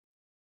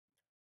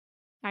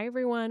Hi,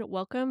 everyone.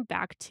 Welcome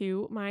back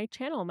to my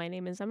channel. My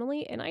name is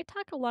Emily, and I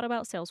talk a lot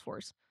about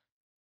Salesforce.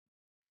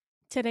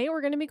 Today,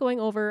 we're going to be going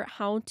over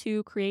how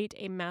to create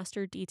a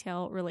master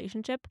detail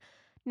relationship.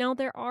 Now,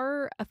 there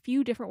are a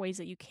few different ways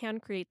that you can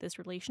create this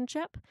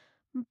relationship,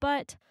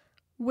 but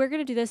we're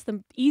going to do this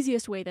the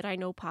easiest way that I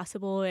know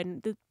possible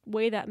and the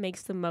way that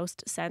makes the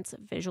most sense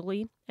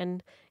visually.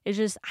 And it's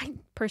just, I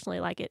personally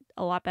like it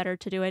a lot better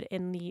to do it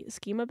in the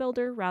schema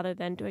builder rather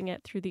than doing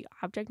it through the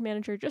object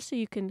manager, just so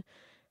you can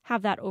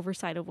have that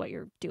oversight of what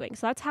you're doing.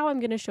 So that's how I'm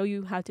going to show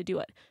you how to do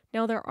it.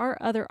 Now, there are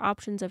other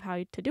options of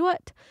how to do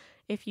it.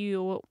 If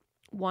you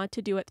want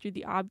to do it through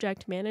the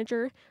object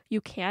manager, you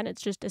can.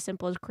 It's just as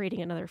simple as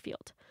creating another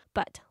field.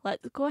 But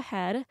let's go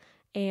ahead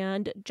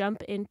and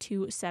jump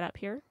into setup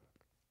here.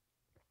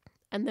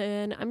 And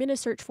then I'm going to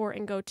search for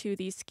and go to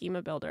the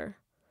schema builder.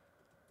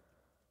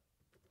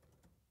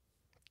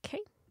 Okay.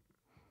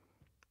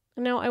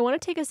 Now, I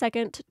want to take a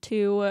second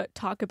to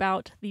talk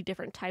about the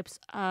different types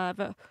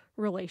of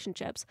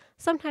relationships.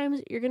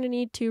 Sometimes you're going to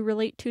need to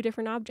relate two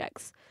different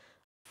objects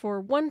for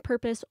one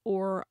purpose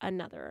or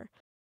another.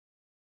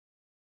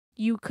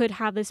 You could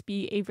have this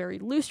be a very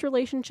loose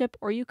relationship,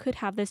 or you could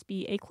have this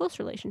be a close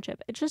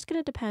relationship. It's just going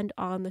to depend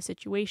on the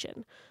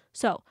situation.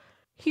 So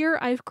here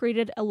I've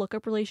created a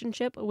lookup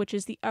relationship, which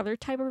is the other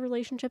type of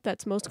relationship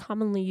that's most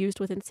commonly used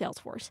within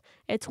Salesforce.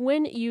 It's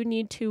when you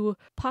need to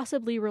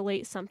possibly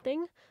relate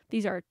something.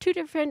 These are two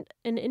different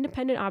and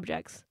independent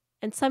objects,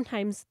 and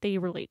sometimes they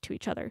relate to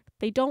each other.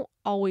 They don't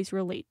always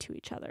relate to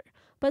each other,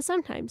 but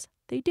sometimes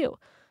they do.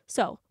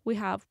 So we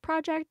have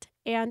project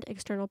and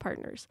external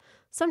partners.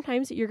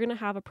 Sometimes you're going to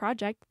have a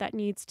project that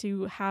needs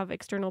to have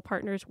external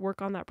partners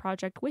work on that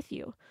project with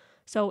you.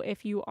 So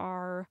if you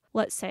are,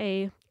 let's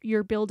say,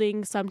 you're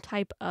building some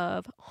type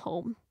of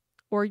home,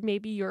 or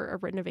maybe you're a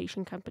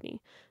renovation company.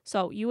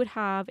 So you would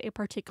have a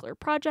particular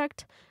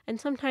project, and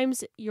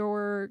sometimes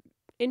your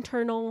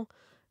internal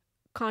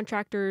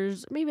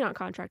contractors, maybe not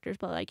contractors,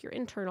 but like your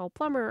internal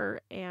plumber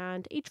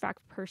and HVAC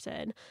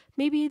person,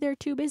 maybe they're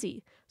too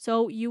busy.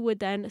 So you would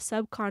then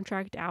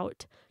subcontract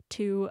out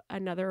to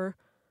another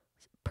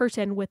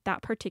person with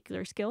that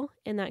particular skill,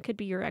 and that could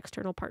be your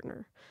external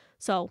partner.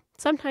 So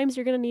sometimes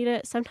you're going to need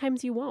it,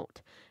 sometimes you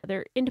won't.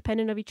 They're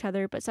independent of each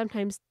other, but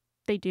sometimes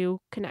they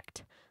do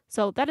connect.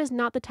 So that is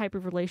not the type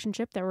of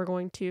relationship that we're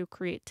going to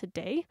create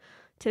today.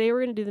 Today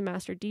we're going to do the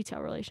master detail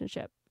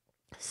relationship.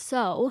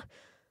 So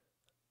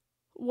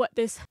what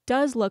this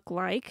does look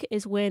like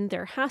is when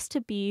there has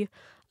to be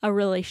a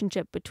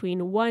relationship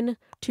between one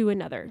to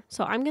another.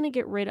 So I'm going to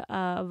get rid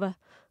of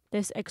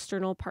this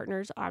external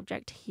partners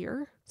object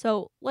here.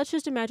 So let's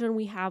just imagine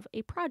we have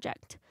a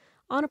project.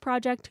 On a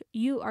project,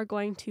 you are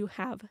going to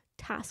have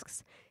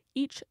tasks.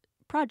 Each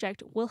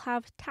project will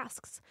have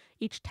tasks.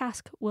 Each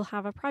task will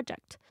have a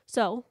project.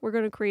 So we're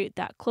going to create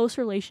that close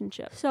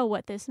relationship. So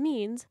what this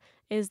means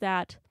is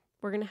that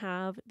we're going to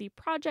have the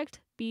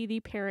project be the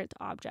parent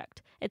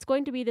object. It's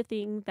going to be the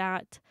thing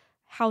that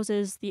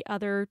houses the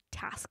other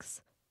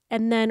tasks.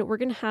 And then we're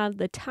going to have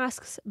the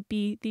tasks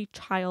be the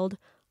child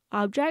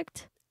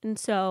object. And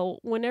so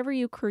whenever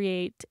you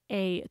create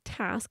a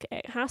task,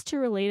 it has to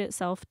relate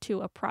itself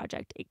to a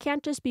project. It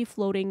can't just be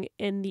floating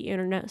in the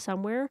internet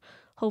somewhere,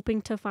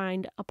 hoping to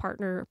find a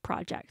partner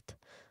project.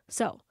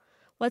 So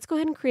let's go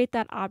ahead and create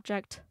that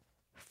object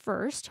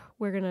first.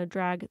 We're going to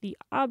drag the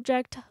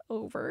object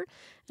over,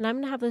 and I'm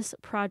going to have this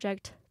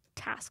project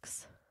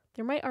tasks.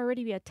 There might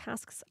already be a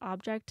tasks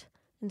object,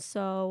 and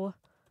so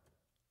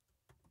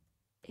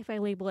if I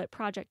label it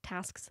project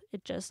tasks,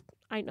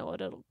 I know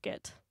it'll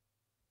get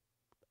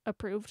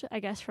approved,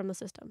 I guess, from the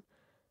system.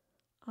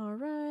 All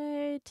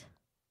right.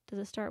 Does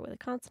it start with a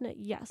consonant?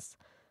 Yes.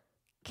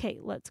 Okay,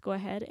 let's go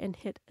ahead and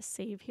hit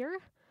save here.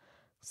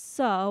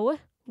 So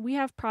we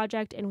have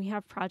project and we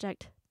have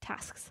project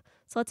tasks.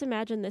 So let's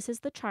imagine this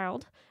is the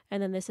child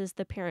and then this is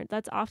the parent.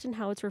 That's often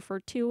how it's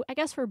referred to, I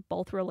guess, for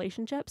both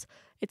relationships.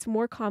 It's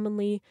more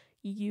commonly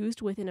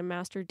used within a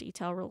master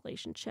detail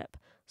relationship.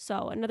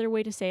 So another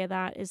way to say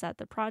that is that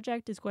the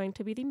project is going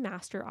to be the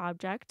master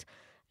object,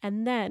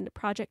 and then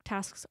project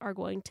tasks are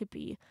going to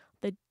be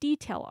the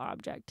detail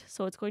object.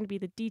 So it's going to be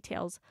the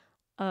details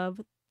of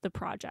the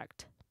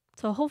project.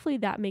 So hopefully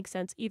that makes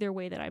sense either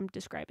way that I'm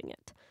describing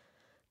it.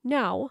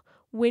 Now,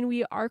 when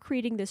we are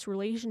creating this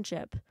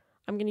relationship,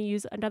 I'm going to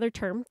use another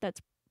term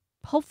that's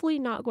hopefully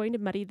not going to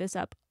muddy this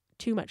up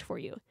too much for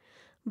you.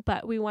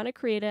 But we want to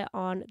create it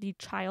on the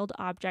child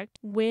object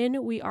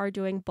when we are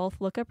doing both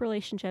lookup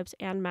relationships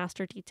and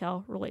master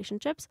detail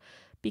relationships,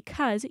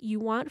 because you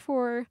want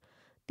for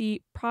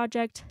the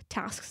project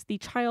tasks, the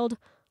child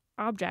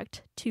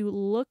object, to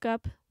look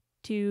up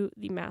to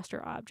the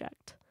master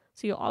object.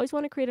 So you'll always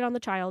want to create it on the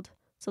child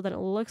so that it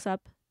looks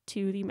up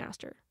to the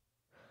master.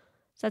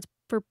 So that's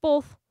for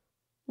both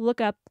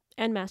lookup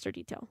and master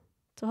detail.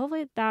 So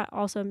hopefully that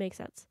also makes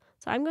sense.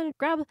 So I'm going to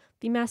grab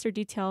the master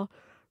detail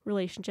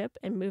relationship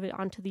and move it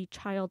onto the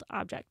child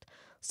object.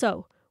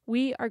 So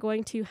we are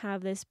going to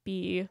have this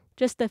be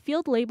just the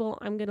field label.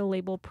 I'm going to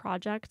label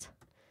project.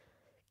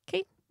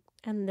 Okay.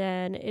 And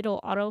then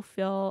it'll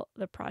autofill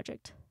the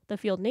project the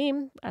field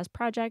name as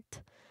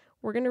project.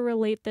 We're going to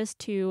relate this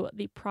to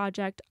the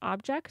project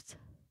object.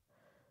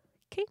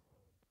 Okay.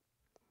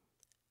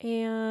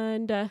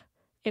 And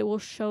it will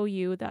show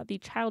you that the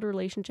child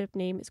relationship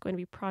name is going to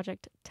be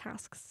project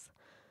tasks.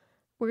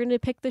 We're going to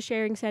pick the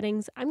sharing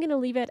settings. I'm going to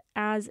leave it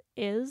as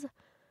is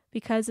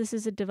because this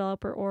is a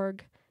developer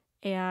org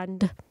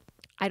and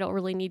I don't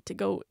really need to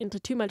go into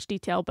too much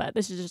detail, but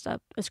this is just a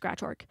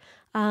Scratch org.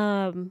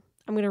 I'm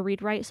going to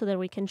read write so that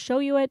we can show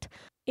you it.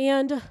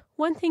 And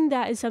one thing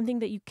that is something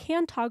that you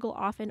can toggle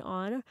off and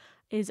on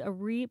is a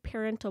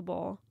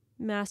reparentable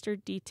master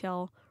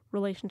detail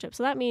relationship.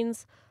 So that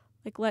means,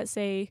 like, let's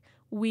say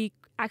we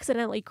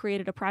accidentally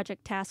created a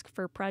project task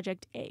for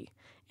project A,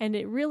 and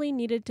it really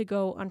needed to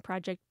go on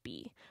project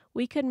B.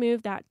 We could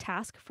move that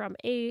task from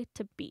A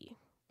to B.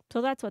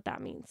 So that's what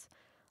that means.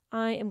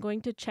 I am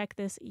going to check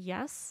this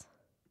yes.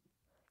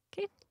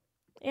 Okay.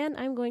 And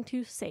I'm going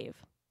to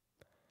save.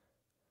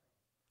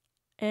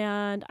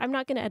 And I'm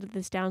not going to edit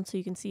this down so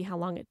you can see how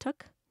long it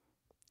took.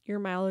 Your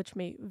mileage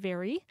may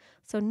vary.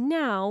 So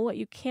now what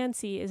you can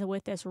see is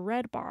with this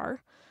red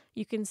bar,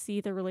 you can see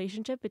the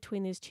relationship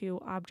between these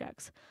two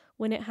objects.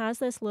 When it has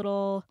this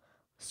little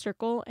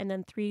circle and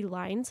then 3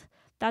 lines,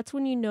 that's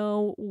when you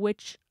know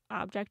which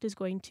object is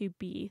going to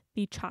be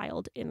the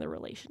child in the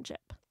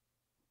relationship.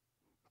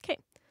 Okay.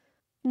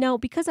 Now,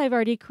 because I've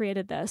already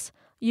created this,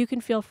 you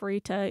can feel free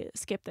to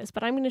skip this,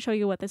 but I'm going to show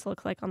you what this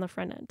looks like on the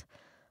front end.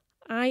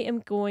 I am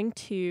going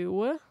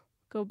to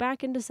go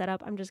back into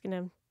setup. I'm just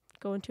going to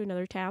go into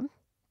another tab.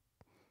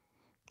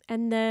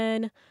 And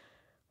then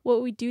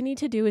what we do need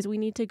to do is we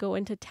need to go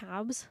into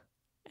tabs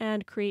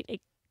and create a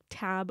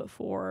tab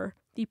for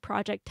the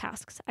project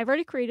tasks. I've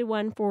already created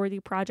one for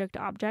the project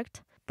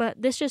object,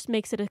 but this just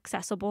makes it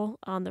accessible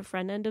on the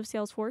front end of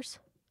Salesforce.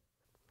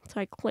 So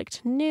I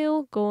clicked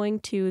new, going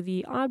to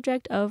the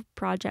object of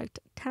project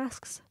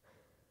tasks.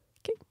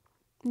 Okay.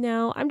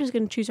 Now I'm just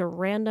going to choose a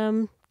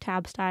random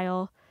tab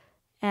style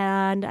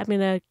and I'm going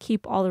to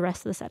keep all the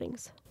rest of the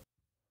settings.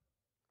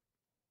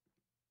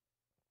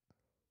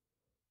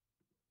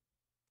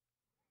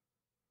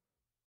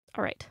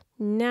 All right,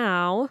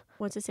 now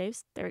once it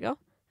saves, there we go.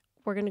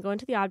 We're going to go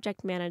into the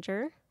object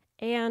manager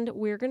and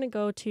we're going to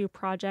go to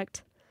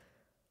project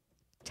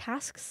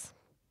tasks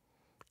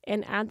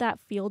and add that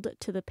field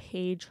to the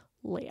page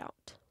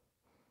layout.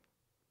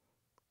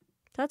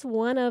 That's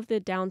one of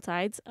the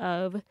downsides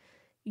of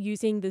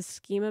using the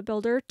schema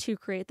builder to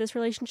create this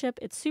relationship.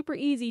 It's super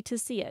easy to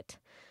see it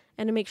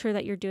and to make sure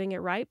that you're doing it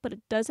right, but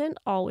it doesn't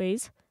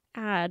always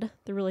add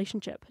the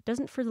relationship. It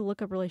doesn't for the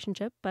lookup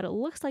relationship, but it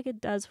looks like it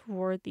does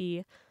for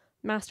the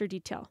master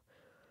detail.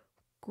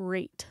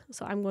 Great.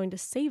 So I'm going to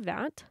save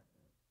that,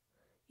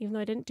 even though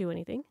I didn't do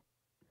anything.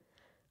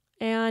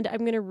 And I'm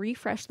going to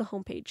refresh the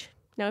homepage.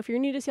 Now, if you're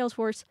new to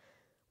Salesforce,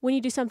 when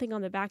you do something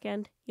on the back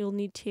end, you'll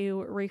need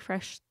to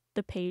refresh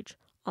the page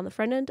on the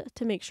front end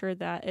to make sure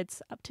that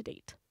it's up to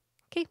date.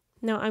 Okay,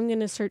 now I'm going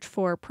to search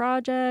for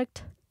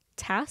project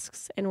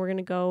tasks, and we're going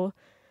to go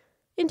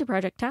into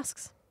project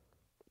tasks.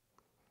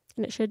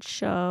 And it should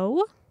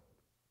show.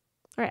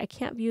 All right, I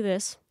can't view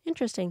this.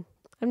 Interesting.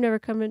 I've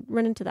never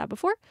run into that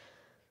before.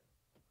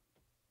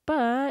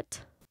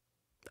 But,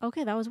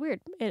 okay, that was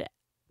weird. It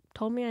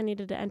told me I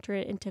needed to enter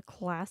it into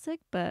Classic,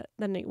 but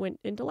then it went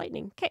into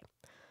Lightning. Okay,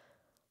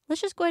 let's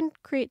just go ahead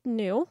and create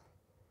new.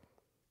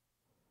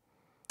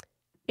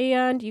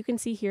 And you can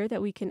see here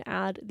that we can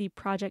add the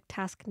project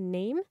task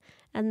name,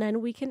 and then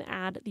we can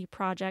add the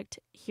project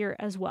here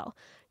as well.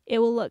 It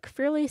will look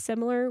fairly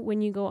similar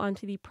when you go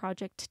onto the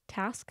project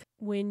task,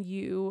 when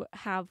you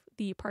have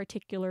the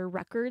particular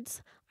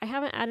records. I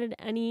haven't added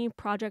any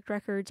project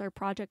records or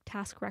project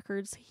task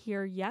records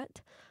here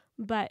yet,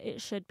 but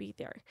it should be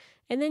there.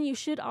 And then you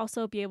should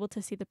also be able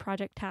to see the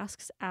project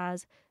tasks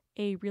as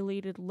a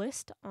related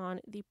list on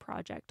the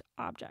project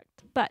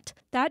object. But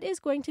that is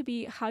going to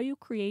be how you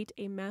create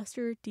a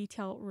master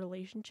detail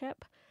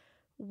relationship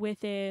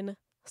within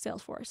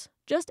Salesforce.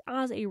 Just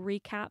as a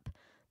recap,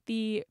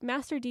 the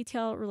master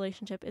detail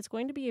relationship is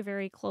going to be a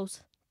very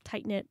close,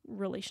 tight-knit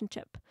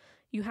relationship.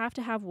 You have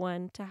to have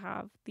one to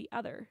have the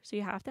other. So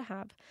you have to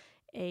have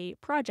a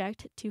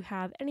project to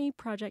have any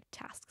project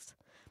tasks.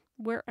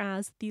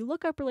 Whereas the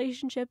lookup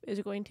relationship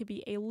is going to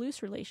be a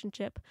loose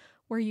relationship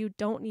where you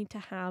don't need to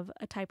have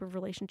a type of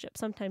relationship.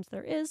 Sometimes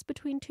there is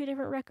between 2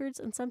 different records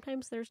and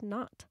sometimes there's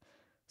not.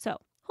 So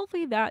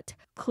hopefully that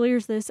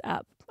clears this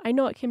up. I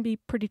know it can be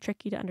pretty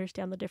tricky to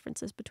understand the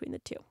differences between the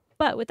two.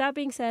 But with that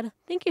being said,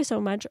 thank you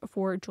so much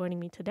for joining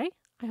me today.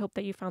 I hope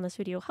that you found this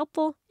video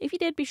helpful. If you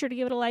did, be sure to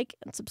give it a like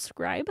and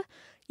subscribe.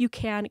 You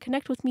can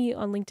connect with me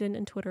on LinkedIn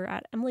and Twitter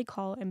at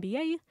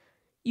EmilyCallMBA.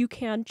 You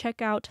can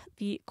check out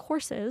the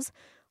courses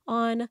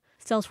on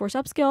Salesforce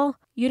Upskill,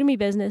 Udemy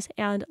Business,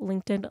 and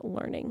LinkedIn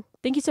Learning.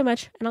 Thank you so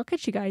much, and I'll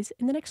catch you guys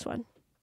in the next one.